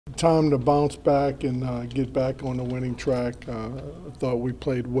time to bounce back and get back on the winning track. I thought we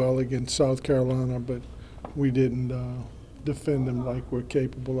played well against South Carolina, but we didn't defend them like we're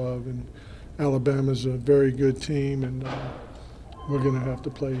capable of. And Alabama's a very good team, and we're going to have to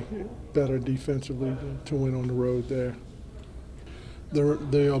play better defensively to win on the road there. The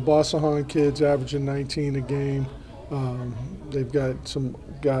Bossahan kids averaging 19 a game. They've got some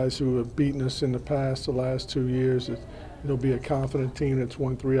guys who have beaten us in the past, the last 2 years. It'll be a confident team that's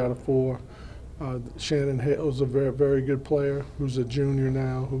won 3 out of 4. Shannon Hale's a very, very good player who's a junior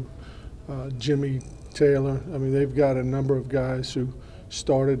now. Jimmy Taylor. I mean, they've got a number of guys who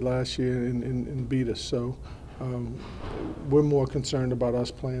started last year and beat us. So we're more concerned about us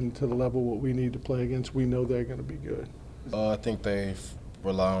playing to the level what we need to play against. We know they're going to be good. I think they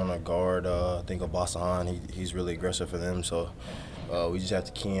rely on a guard. I think Obasahan, he's really aggressive for them. So we just have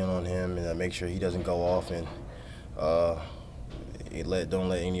to key in on him and make sure he doesn't go off and don't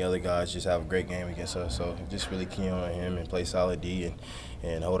let any other guys just have a great game against us. So just really key on him and play solid D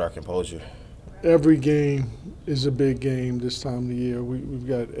and hold our composure. Every game is a big game this time of the year. We've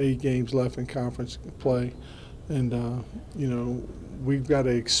got 8 games left in conference play, and you know, we've got to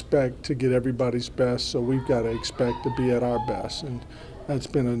expect to get everybody's best. So we've got to expect to be at our best, and that's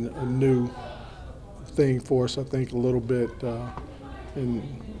been a new thing for us, I think, a little bit. And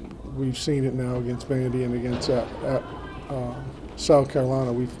we've seen it now against Vandy and against South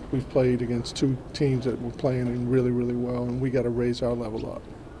Carolina. We've played against 2 teams that were playing really, really well, and we got to raise our level up.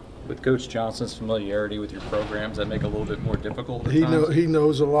 With Coach Johnson's familiarity with your programs, that make it a little bit more difficult at times? He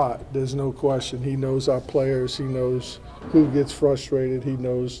knows a lot. There's no question. He knows our players. He knows who gets frustrated. He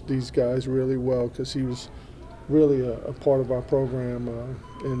knows these guys really well because he was really a part of our program.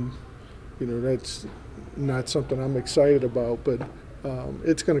 And, you know, that's not something I'm excited about, but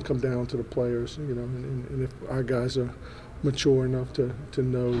it's going to come down to the players, you know, and if our guys are mature enough to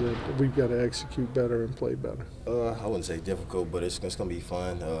know that we've got to execute better and play better. I wouldn't say difficult, but it's going to be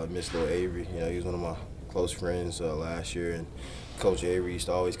fun. Miss Lil Avery, you know, he was one of my close friends last year, and Coach Avery used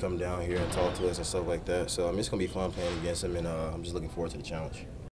to always come down here and talk to us and stuff like that. So I mean, it's going to be fun playing against him, and I'm just looking forward to the challenge.